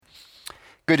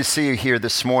Good to see you here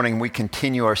this morning. We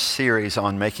continue our series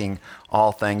on making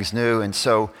all things new. And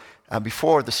so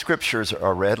before the scriptures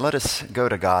are read, let us go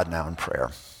to God now in prayer.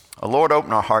 Lord,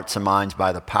 open our hearts and minds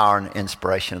by the power and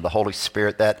inspiration of the Holy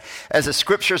Spirit, that as the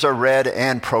scriptures are read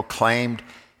and proclaimed,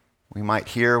 we might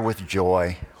hear with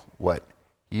joy what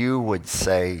you would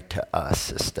say to us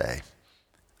this day.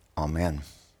 Amen.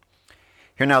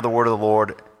 Hear now the word of the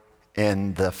Lord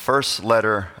in the first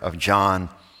letter of John,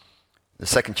 the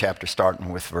second chapter,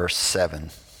 starting with verse 7.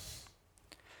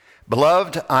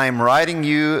 Beloved, I am writing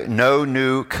you no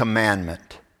new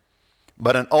commandment,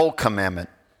 but an old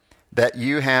commandment that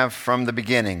you have from the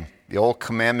beginning. The old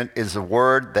commandment is the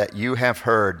word that you have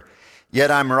heard.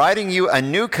 Yet I'm writing you a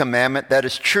new commandment that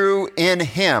is true in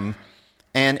him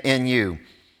and in you,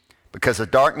 because the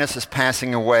darkness is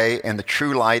passing away and the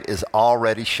true light is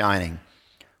already shining.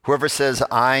 Whoever says,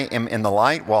 I am in the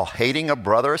light while hating a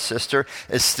brother or sister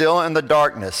is still in the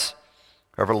darkness.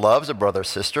 Whoever loves a brother or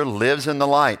sister lives in the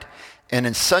light, and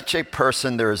in such a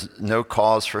person there is no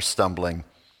cause for stumbling.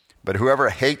 But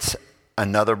whoever hates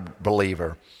another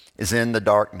believer is in the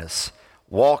darkness,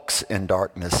 walks in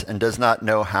darkness, and does not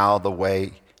know how the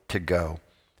way to go,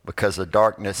 because the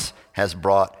darkness has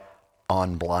brought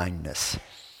on blindness.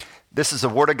 This is the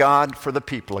word of God for the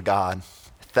people of God.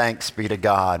 Thanks be to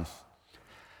God.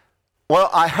 Well,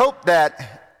 I hope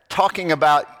that talking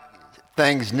about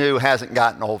things new hasn't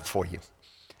gotten old for you.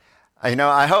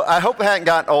 I hope it hasn't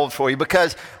gotten old for you,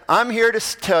 because I'm here to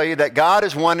tell you that God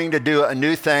is wanting to do a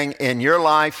new thing in your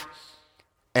life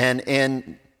and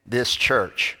in this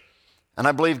church. And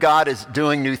I believe God is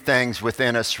doing new things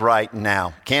within us right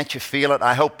now. Can't you feel it?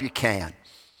 I hope you can.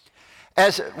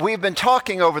 As we've been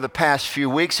talking over the past few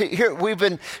weeks, here we've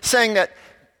been saying that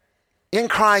in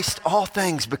Christ all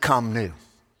things become new.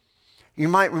 You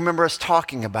might remember us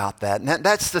talking about that. And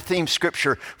that's the theme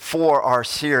scripture for our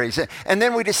series. And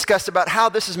then we discussed about how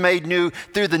this is made new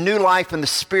through the new life and the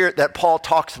spirit that Paul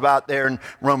talks about there in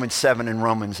Romans 7 and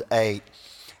Romans 8.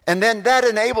 And then that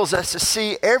enables us to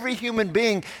see every human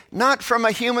being, not from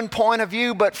a human point of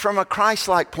view, but from a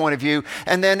Christ-like point of view.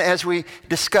 And then as we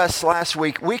discussed last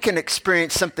week, we can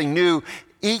experience something new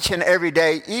each and every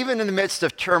day, even in the midst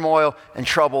of turmoil and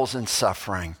troubles and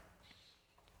suffering.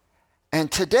 And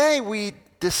today we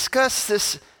discuss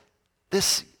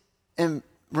this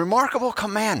remarkable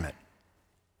commandment.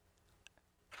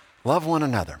 Love one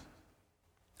another.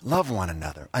 Love one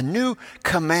another. A new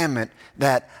commandment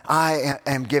that I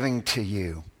am giving to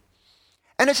you.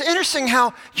 And it's interesting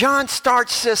how John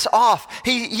starts this off.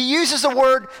 He uses the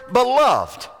word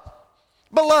beloved.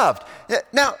 Beloved.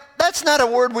 Now, that's not a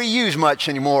word we use much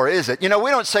anymore, is it? We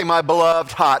don't say my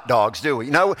beloved hot dogs, do we?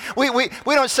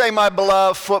 We don't say my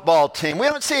beloved football team. We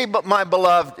don't say my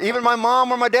beloved, even my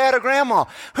mom or my dad or grandma.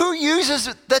 Who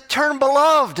uses the term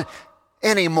beloved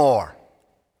anymore?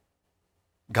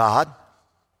 God.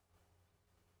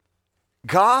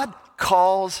 God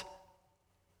calls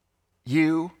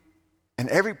you and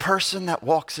every person that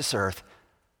walks this earth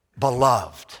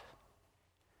beloved.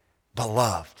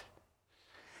 Beloved.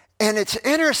 And it's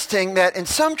interesting that in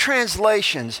some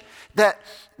translations that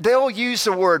they'll use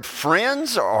the word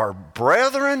friends or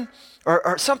brethren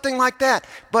or something like that.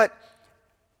 But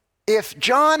if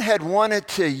John had wanted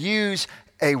to use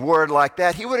a word like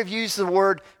that, he would have used the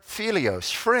word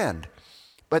philios, friend.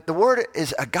 But the word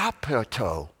is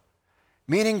agapeto,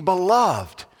 meaning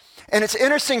beloved. And it's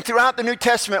interesting throughout the New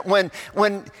Testament when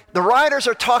the writers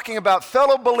are talking about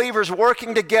fellow believers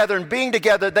working together and being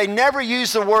together, they never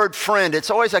use the word friend. It's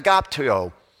always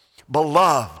agapteo,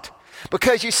 beloved.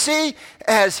 Because you see,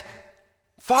 as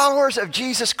followers of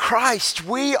Jesus Christ,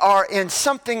 we are in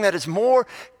something that is more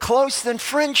close than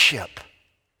friendship.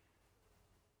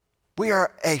 We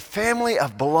are a family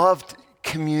of beloved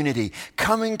community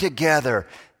coming together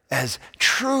as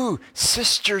true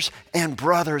sisters and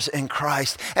brothers in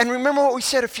Christ. And remember what we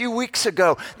said a few weeks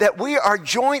ago, that we are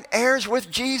joint heirs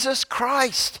with Jesus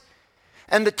Christ.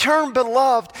 And the term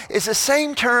beloved is the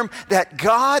same term that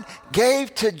God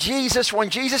gave to Jesus when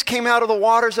Jesus came out of the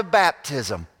waters of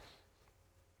baptism.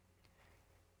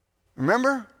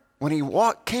 Remember when he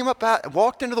walked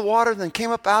into the water and then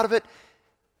came up out of it?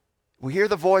 We hear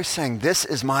the voice saying, "This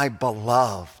is my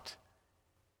beloved."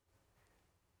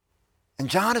 And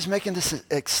John is making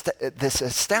this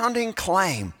astounding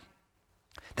claim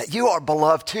that you are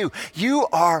beloved too. You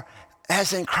are,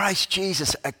 as in Christ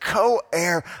Jesus, a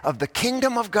co-heir of the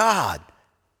kingdom of God.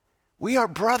 We are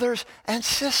brothers and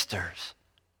sisters,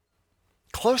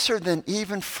 closer than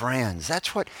even friends.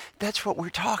 That's what we're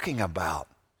talking about.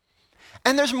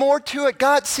 And there's more to it.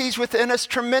 God sees within us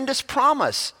tremendous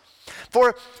promise.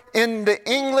 For in the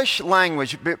English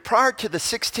language, prior to the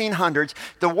 1600s,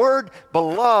 the word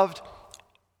beloved,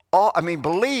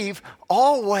 believe,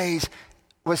 always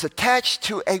was attached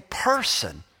to a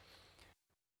person.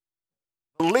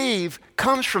 Believe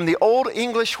comes from the Old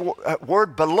English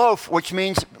word beloved, which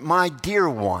means my dear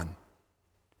one.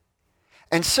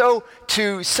 And so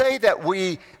to say that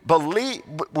we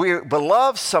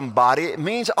beloved somebody, it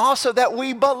means also that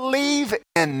we believe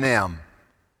in them.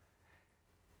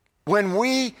 When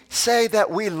we say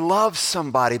that we love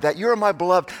somebody, that you're my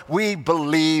beloved, we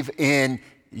believe in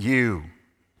you.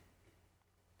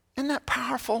 Isn't that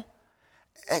powerful?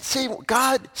 See,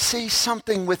 God sees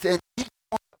something within each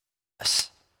one of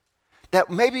us that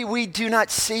maybe we do not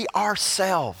see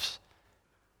ourselves.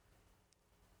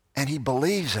 And he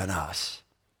believes in us.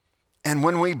 And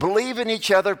when we believe in each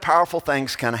other, powerful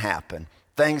things can happen.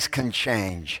 Things can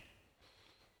change.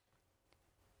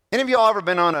 Any of y'all ever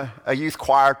been on a youth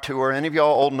choir tour? Any of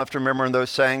y'all old enough to remember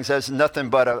those things? There's nothing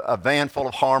but a van full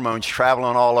of hormones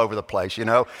traveling all over the place, you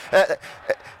know?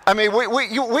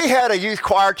 We had a youth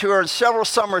choir tour several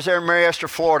summers there in Mary Esther,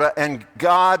 Florida, and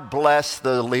God bless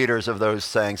the leaders of those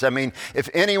things. I mean, if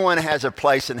anyone has a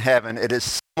place in heaven, it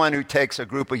is someone who takes a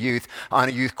group of youth on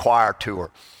a youth choir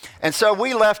tour. And so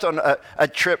we left on a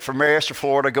trip from Mary Esther,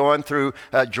 Florida, going through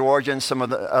Georgia and some of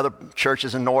the other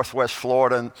churches in Northwest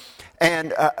Florida.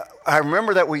 And I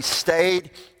remember that we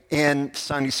stayed in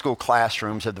Sunday school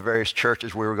classrooms at the various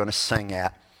churches we were going to sing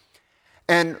at.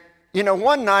 And, you know,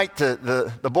 one night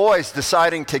the boys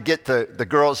deciding to get the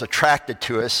girls attracted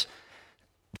to us.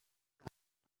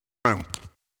 What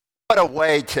a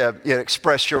way to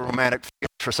express your romantic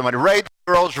feelings for somebody. Raid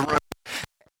the girls' room,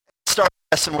 start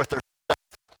messing with their stuff.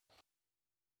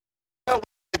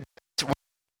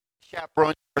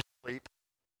 Chaperone sleep.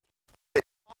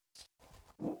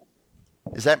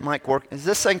 Is that mic working?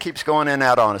 This thing keeps going in and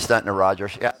out on us, doesn't it,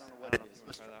 Rogers? Yeah.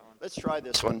 Let's try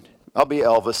this one. I'll be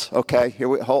Elvis. Okay, here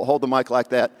we hold the mic like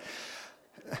that.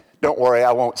 Don't worry,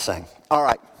 I won't sing. All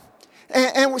right.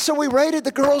 And so we raided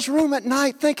the girls' room at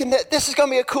night thinking that this is going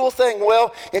to be a cool thing.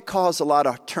 Well, it caused a lot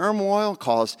of turmoil,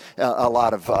 caused a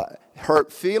lot of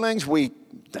hurt feelings. We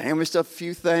damaged a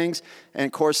few things. And,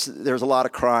 of course, there's a lot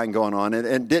of crying going on.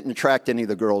 And didn't attract any of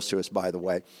the girls to us, by the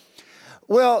way.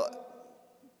 Well,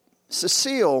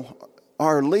 Cecile,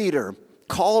 our leader,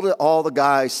 called all the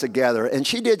guys together, and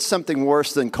she did something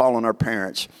worse than calling our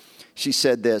parents. She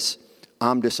said this,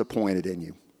 "I'm disappointed in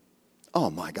you." Oh,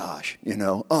 my gosh,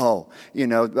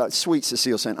 sweet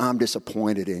Cecile saying, "I'm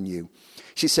disappointed in you."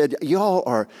 She said, "Y'all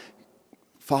are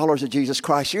followers of Jesus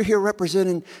Christ. You're here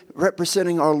representing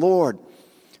our Lord.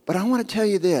 But I want to tell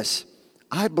you this.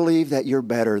 I believe that you're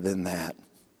better than that.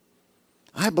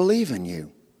 I believe in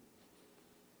you."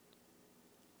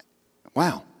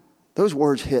 Wow, those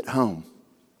words hit home.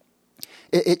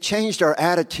 It changed our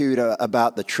attitude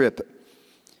about the trip.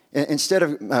 Instead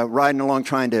of riding along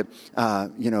trying to,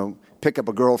 pick up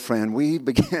a girlfriend, we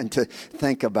began to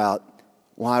think about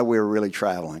why we were really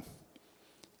traveling.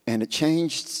 And it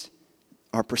changed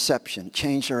our perception, it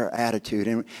changed our attitude.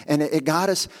 And it got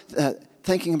us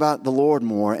thinking about the Lord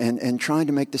more and trying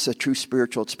to make this a true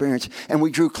spiritual experience. And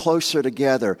we drew closer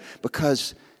together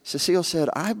because Cecile said,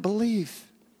 "I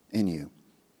believe in you.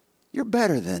 You're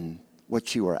better than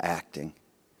what you are acting."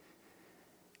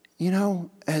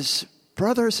 As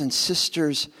brothers and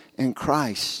sisters in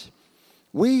Christ,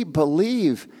 we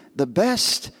believe the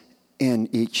best in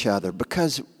each other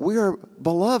because we are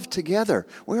beloved together.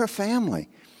 We're a family.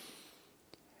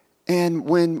 And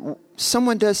when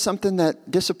someone does something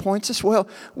that disappoints us, well,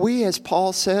 we, as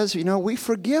Paul says, we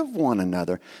forgive one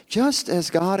another, just as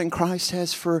God in Christ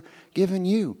has forgiven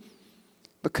you,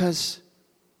 because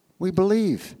we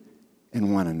believe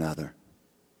in one another.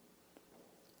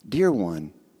 Dear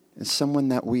one is someone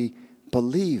that we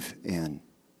believe in.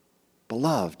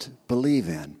 Beloved, believe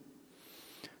in.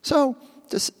 So,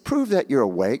 to prove that you're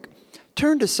awake,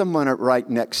 turn to someone right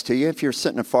next to you. If you're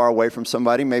sitting far away from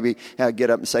somebody, maybe get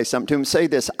up and say something to them. Say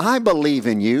this, "I believe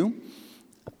in you."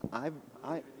 I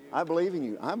believe in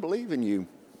you. I believe in you.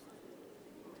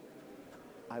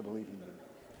 I believe in you.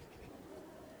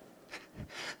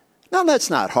 Now, that's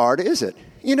not hard, is it?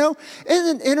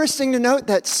 Isn't it interesting to note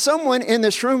that someone in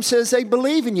this room says they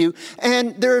believe in you,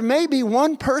 and there may be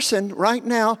one person right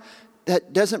now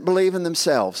that doesn't believe in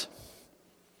themselves.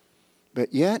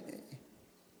 But yet,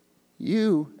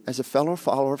 you, as a fellow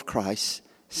follower of Christ,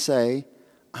 say,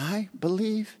 "I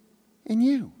believe in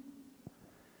you."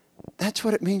 That's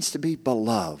what it means to be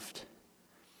beloved,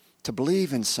 to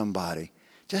believe in somebody,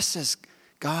 just as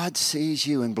God sees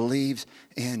you and believes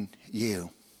in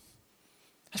you.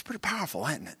 That's pretty powerful,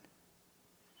 isn't it?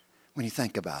 When you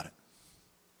think about it.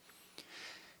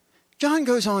 John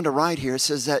goes on to write here, it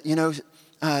says that,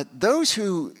 those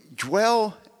who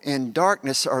dwell in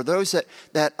darkness are those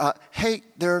that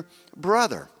hate their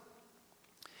brother.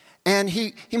 And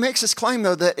he makes this claim,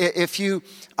 though, that if you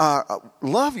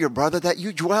love your brother, that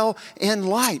you dwell in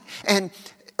light. And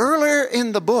earlier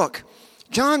in the book,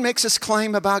 John makes this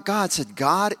claim about God, said,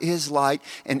 God is light,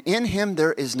 and in him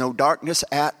there is no darkness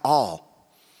at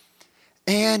all.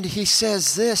 And he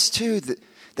says this, too,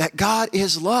 that God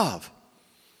is love.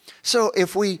 So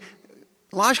if we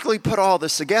logically put all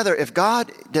this together, if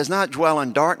God does not dwell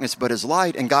in darkness but is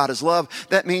light and God is love,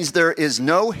 that means there is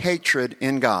no hatred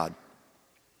in God.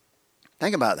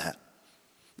 Think about that.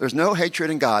 There's no hatred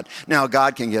in God. Now,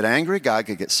 God can get angry. God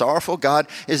can get sorrowful. God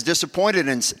is disappointed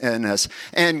in us.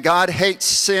 And God hates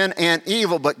sin and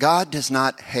evil, but God does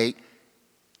not hate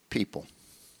people.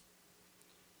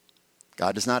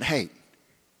 God does not hate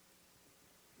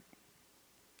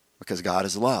because God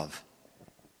is love.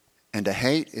 And to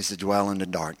hate is to dwell in the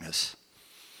darkness.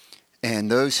 And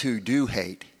those who do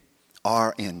hate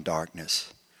are in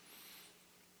darkness.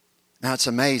 Now, it's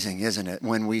amazing, isn't it,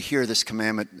 when we hear this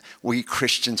commandment, we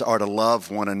Christians are to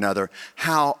love one another,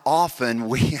 how often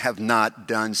we have not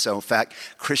done so. In fact,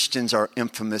 Christians are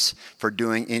infamous for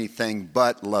doing anything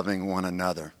but loving one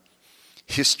another.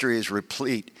 History is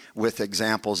replete with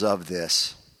examples of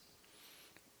this.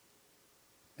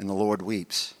 And the Lord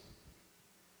weeps.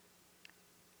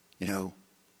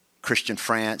 Christian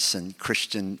France and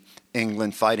Christian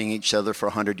England fighting each other for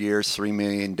 100 years, 3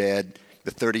 million dead.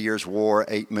 The 30 Years' War,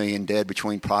 8 million dead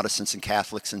between Protestants and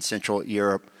Catholics in Central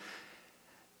Europe.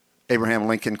 Abraham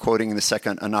Lincoln, quoting in the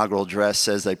second inaugural address,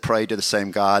 says they prayed to the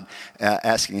same God,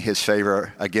 asking his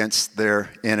favor against their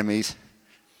enemies.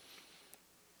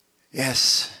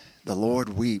 Yes, the Lord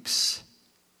weeps.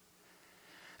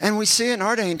 And we see it in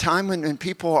our day and time when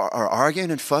people are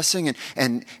arguing and fussing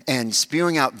and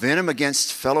spewing out venom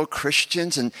against fellow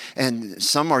Christians, and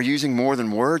some are using more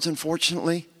than words,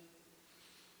 unfortunately.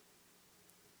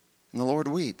 And the Lord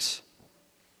weeps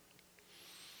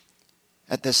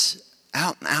at this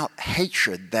out-and-out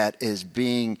hatred that is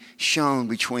being shown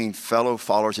between fellow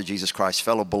followers of Jesus Christ,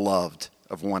 fellow beloved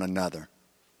of one another.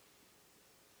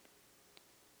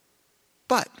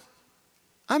 But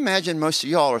I imagine most of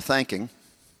y'all are thinking,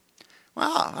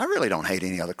 well, I really don't hate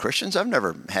any other Christians. I've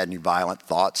never had any violent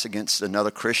thoughts against another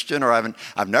Christian, or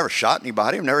I've never shot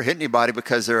anybody. I've never hit anybody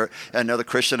because they're another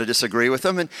Christian. I disagree with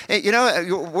them. And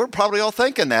we're probably all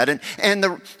thinking that. And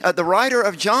the writer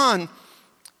of John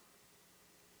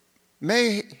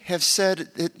may have said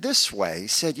it this way. He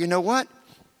said, you know what?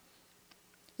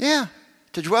 Yeah,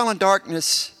 to dwell in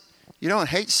darkness, you don't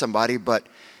hate somebody, but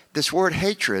this word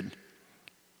hatred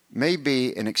may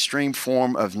be an extreme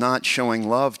form of not showing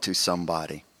love to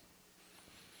somebody.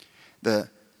 The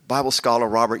Bible scholar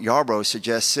Robert Yarbrough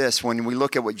suggests this. When we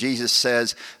look at what Jesus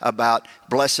says about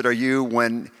blessed are you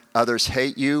when others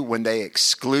hate you, when they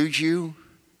exclude you,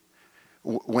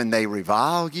 when they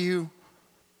revile you,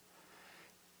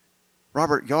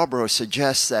 Robert Yarbrough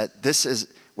suggests that this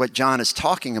is what John is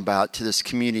talking about to this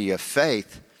community of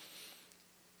faith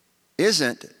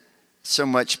isn't so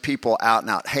much people out and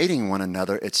out hating one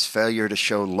another, it's failure to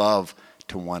show love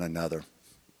to one another.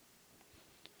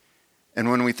 And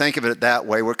when we think of it that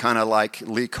way, we're kind of like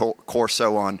Lee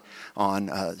Corso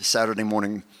on Saturday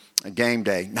morning game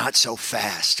day. Not so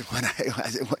fast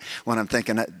when I'm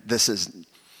thinking that this is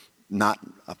not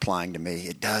applying to me.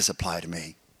 It does apply to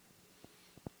me.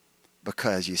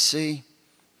 Because you see,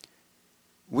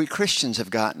 we Christians have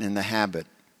gotten in the habit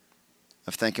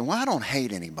of thinking, well, I don't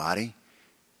hate anybody.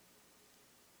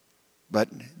 But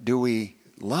do we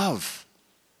love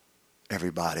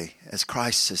everybody as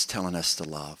Christ is telling us to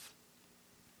love?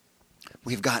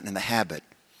 We've gotten in the habit,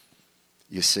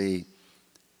 you see,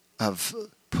 of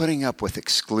putting up with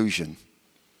exclusion,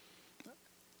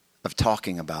 of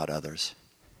talking about others,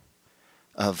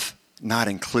 of not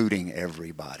including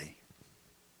everybody.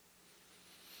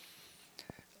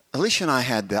 Alicia and I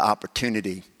had the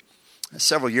opportunity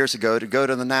several years ago to go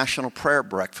to the National Prayer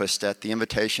Breakfast at the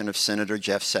invitation of Senator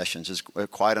Jeff Sessions. It was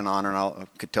quite an honor, and I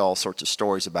could tell all sorts of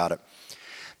stories about it.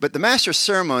 But the master of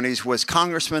ceremonies was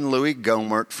Congressman Louis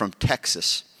Gohmert from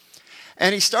Texas.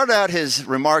 And he started out his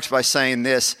remarks by saying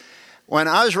this: when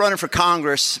I was running for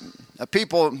Congress,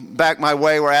 people back my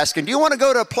way were asking, do you want to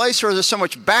go to a place where there's so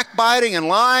much backbiting and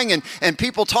lying and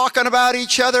people talking about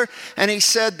each other? And he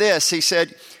said this, he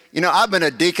said, I've been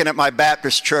a deacon at my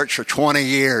Baptist church for 20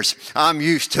 years. I'm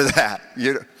used to that.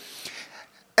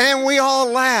 And we all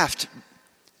laughed.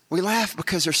 We laughed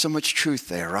because there's so much truth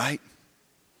there, right?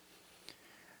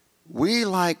 We,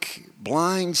 like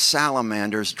blind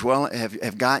salamanders,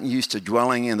 have gotten used to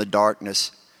dwelling in the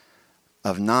darkness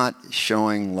of not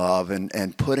showing love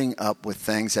and putting up with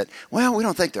things that, well, we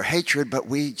don't think they're hatred, but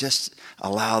we just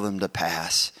allow them to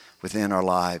pass within our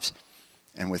lives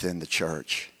and within the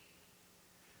church.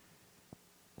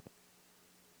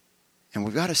 And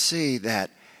we've got to see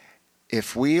that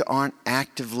if we aren't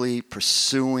actively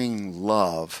pursuing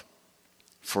love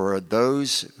for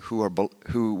those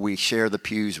who we share the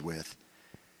pews with,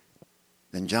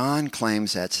 then John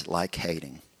claims that's like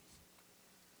hating.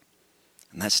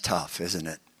 And that's tough, isn't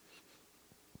it?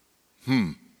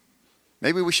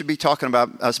 Maybe we should be talking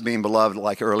about us being beloved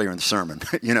like earlier in the sermon.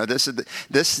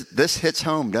 This hits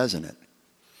home, doesn't it?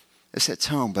 This hits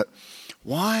home. But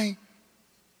why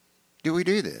do we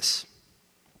do this?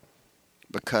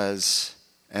 Because,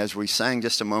 as we sang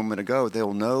just a moment ago,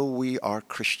 they'll know we are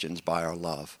Christians by our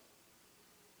love.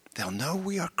 They'll know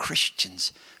we are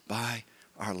Christians by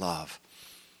our love.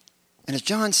 And as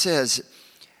John says,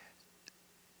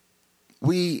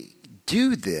 we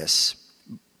do this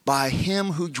by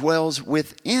him who dwells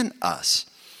within us.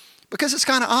 Because it's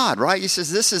kind of odd, right? He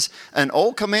says this is an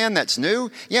old command that's new.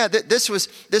 Yeah,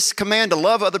 this command to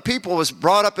love other people was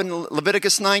brought up in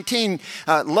Leviticus 19.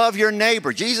 Love your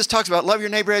neighbor. Jesus talks about love your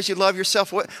neighbor as you love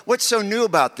yourself. What's so new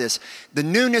about this? The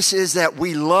newness is that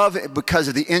we love because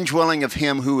of the indwelling of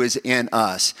him who is in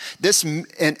us. This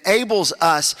enables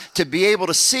us to be able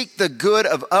to seek the good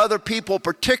of other people,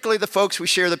 particularly the folks we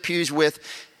share the pews with,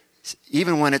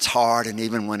 even when it's hard and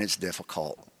even when it's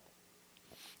difficult.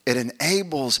 It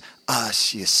enables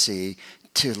us, you see,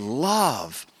 to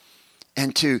love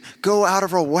and to go out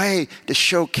of our way to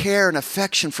show care and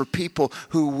affection for people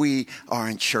who we are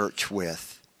in church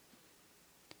with.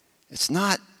 It's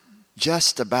not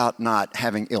just about not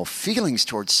having ill feelings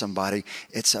towards somebody.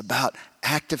 It's about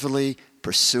actively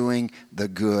pursuing the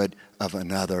good of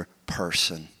another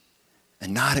person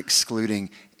and not excluding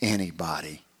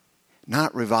anybody,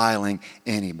 not reviling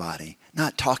anybody,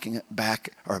 not talking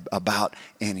back or about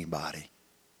anybody.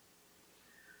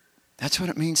 That's what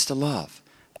it means to love.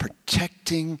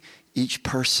 Protecting each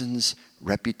person's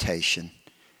reputation.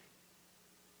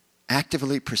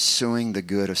 Actively pursuing the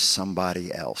good of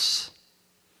somebody else.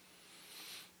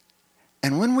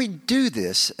 And when we do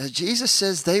this, as Jesus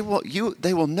says, they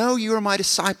will know you are my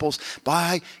disciples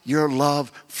by your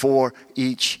love for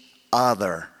each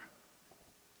other.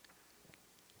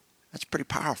 That's pretty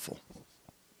powerful.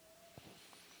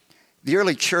 The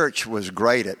early church was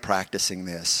great at practicing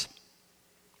this.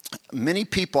 Many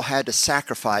people had to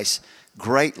sacrifice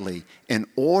greatly in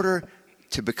order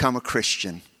to become a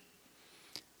Christian.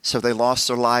 So they lost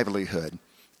their livelihood.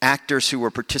 Actors who were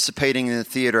participating in the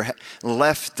theater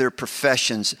left their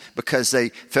professions because they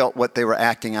felt what they were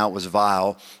acting out was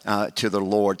vile to the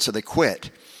Lord. So they quit.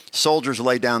 Soldiers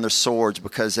laid down their swords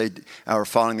because they were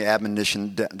following the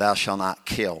admonition, thou shalt not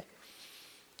kill.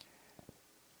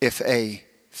 If a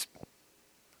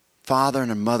father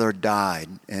and a mother died,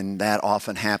 and that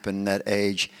often happened at that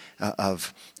age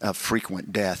of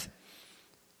frequent death,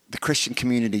 the Christian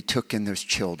community took in those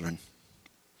children.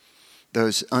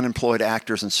 Those unemployed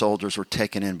actors and soldiers were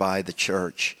taken in by the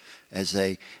church as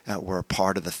they were a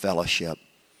part of the fellowship.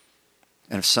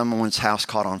 And if someone's house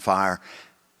caught on fire,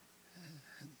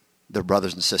 their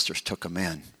brothers and sisters took them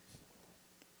in.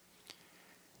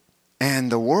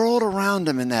 And the world around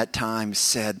them in that time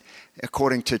said,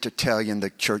 according to Tertullian,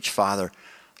 the church father,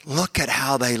 look at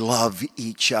how they love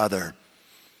each other.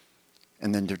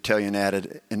 And then Tertullian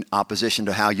added, in opposition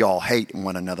to how y'all hate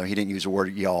one another. He didn't use the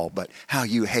word y'all, but how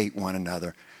you hate one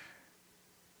another.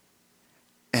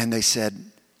 And they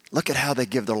said, look at how they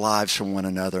give their lives for one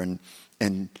another.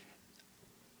 And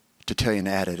Tertullian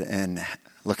added, and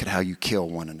look at how you kill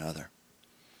one another.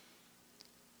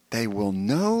 They will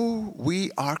know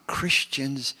we are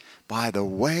Christians by the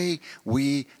way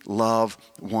we love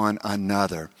one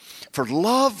another. For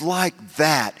love like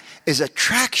that is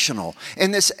attractional.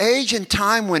 In this age and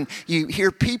time when you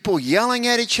hear people yelling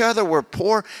at each other, where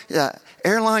poor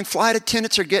airline flight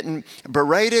attendants are getting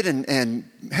berated and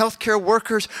healthcare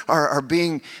workers are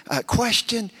being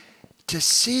questioned, to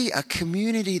see a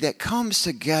community that comes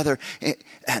together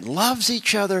and loves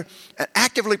each other and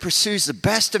actively pursues the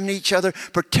best of each other,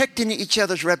 protecting each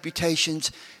other's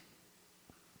reputations,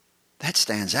 that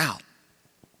stands out.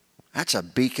 That's a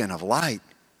beacon of light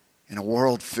in a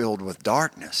world filled with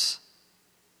darkness.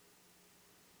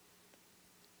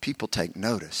 People take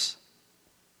notice,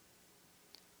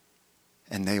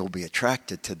 and they will be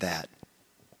attracted to that,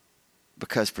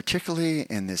 because particularly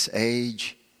in this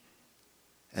age,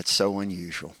 that's so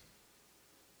unusual.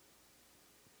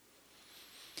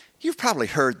 You've probably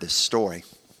heard this story.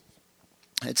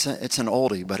 It's an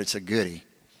oldie, but it's a goodie.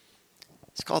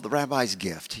 It's called The Rabbi's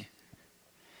Gift.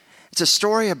 It's a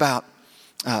story about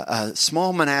a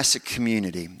small monastic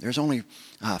community. There's only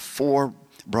 4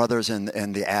 brothers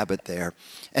and the abbot there.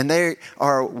 And they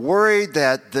are worried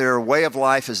that their way of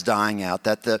life is dying out,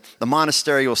 that the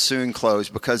monastery will soon close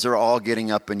because they're all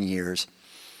getting up in years.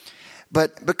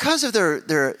 But because of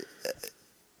their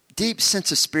deep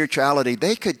sense of spirituality,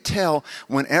 they could tell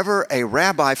whenever a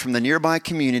rabbi from the nearby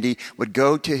community would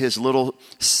go to his little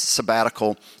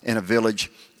sabbatical in a village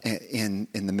in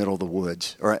the middle of the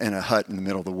woods, or in a hut in the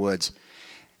middle of the woods.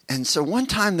 And so one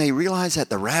time they realized that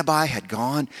the rabbi had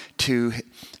gone to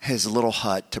his little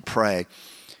hut to pray.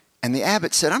 And the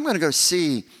abbot said, I'm going to go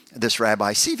see this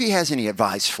rabbi, see if he has any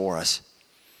advice for us.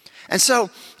 And so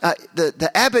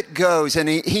the abbot goes and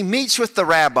he meets with the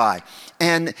rabbi.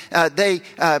 And they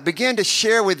begin to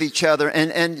share with each other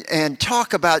and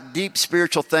talk about deep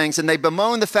spiritual things. And they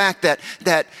bemoan the fact that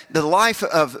the life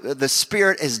of the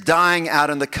spirit is dying out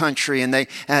in the country. And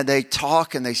they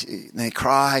talk and they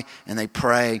cry and they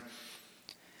pray.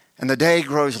 And the day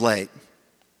grows late.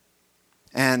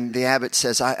 And the abbot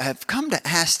says, I have come to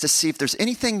ask to see if there's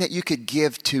anything that you could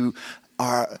give to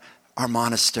our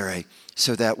monastery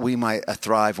so that we might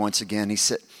thrive once again.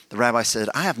 The rabbi said,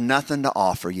 I have nothing to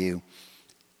offer you.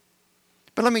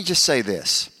 But let me just say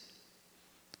this.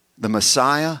 The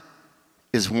Messiah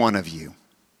is one of you.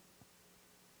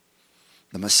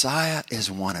 The Messiah is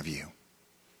one of you.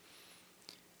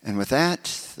 And with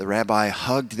that, the rabbi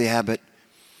hugged the abbot.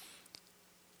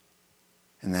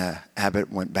 And the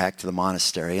abbot went back to the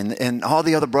monastery. And all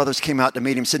the other brothers came out to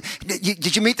meet him and said,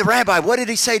 did you meet the rabbi? What did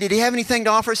he say? Did he have anything to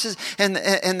offer us? And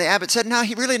the abbot said, no,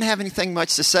 he really didn't have anything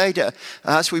much to say to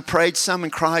us. We prayed some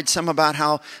and cried some about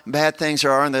how bad things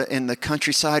are in the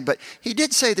countryside. But he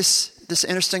did say this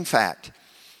interesting fact.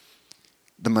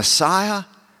 The Messiah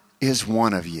is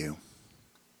one of you.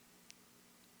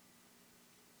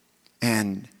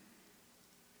 And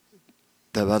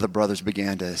the other brothers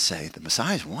began to say, the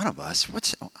Messiah is one of us?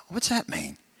 What's that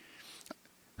mean?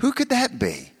 Who could that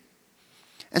be?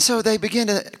 And so they began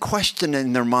to question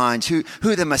in their minds who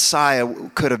the Messiah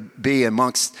could be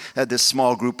amongst this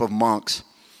small group of monks.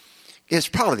 It's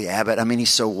probably the abbot. I mean, he's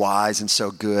so wise and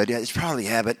so good. Yeah, it's probably the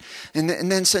abbot. And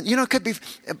then said, it could be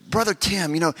Brother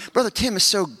Tim. Brother Tim is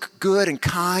so good and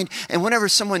kind. And whenever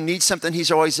someone needs something, he's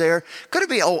always there. Could it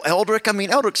be old Eldrick? I mean,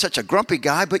 Eldrick's such a grumpy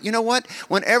guy. But you know what?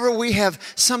 Whenever we have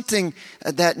something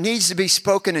that needs to be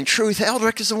spoken in truth,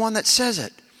 Eldrick is the one that says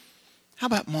it. How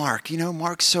about Mark?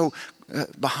 Mark's so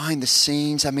behind the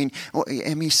scenes. I mean,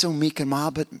 he's so meek and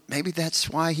mild. But maybe that's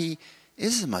why he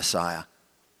is the Messiah.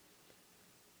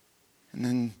 And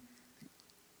then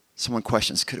someone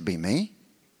questions, could it be me?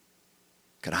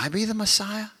 Could I be the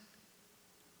Messiah?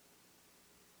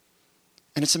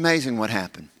 And it's amazing what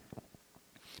happened.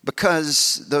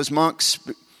 Because those monks,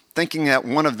 thinking that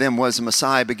one of them was the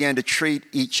Messiah, began to treat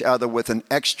each other with an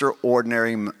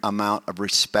extraordinary amount of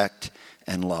respect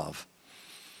and love.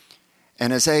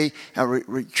 And as they are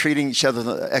treating each other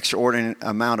with an extraordinary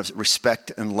amount of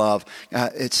respect and love,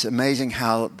 it's amazing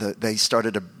how they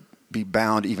started to be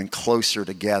bound even closer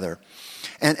together.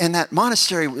 And that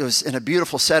monastery was in a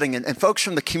beautiful setting, and folks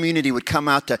from the community would come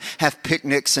out to have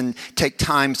picnics and take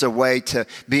times away to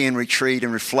be in retreat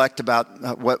and reflect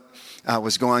about what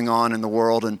was going on in the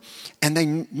world. And they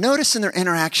noticed in their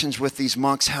interactions with these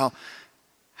monks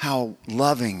how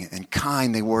loving and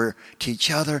kind they were to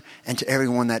each other and to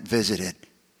everyone that visited.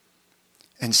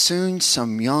 And soon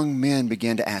some young men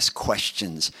began to ask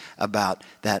questions about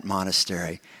that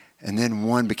monastery. And then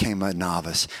one became a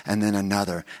novice, and then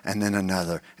another, and then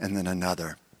another, and then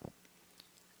another.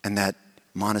 And that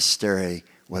monastery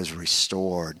was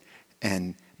restored,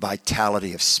 and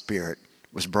vitality of spirit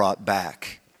was brought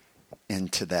back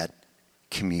into that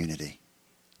community.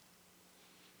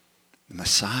 The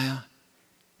Messiah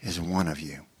is one of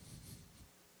you.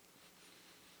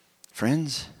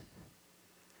 Friends,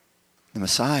 the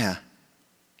Messiah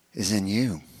is in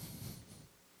you.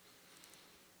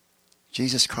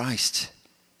 Jesus Christ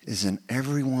is in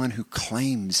everyone who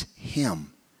claims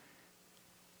him.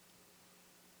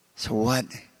 So what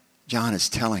John is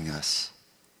telling us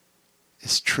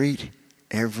is treat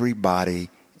everybody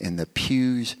in the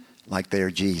pews like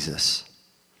they're Jesus.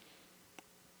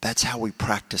 That's how we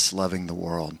practice loving the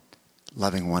world,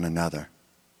 loving one another.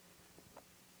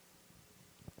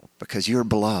 Because you're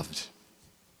beloved.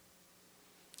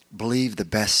 Believe the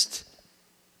best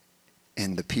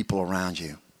in the people around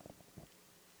you.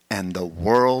 And the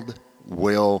world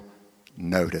will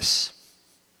notice.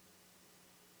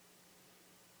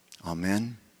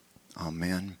 Amen,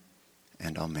 amen,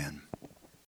 and amen.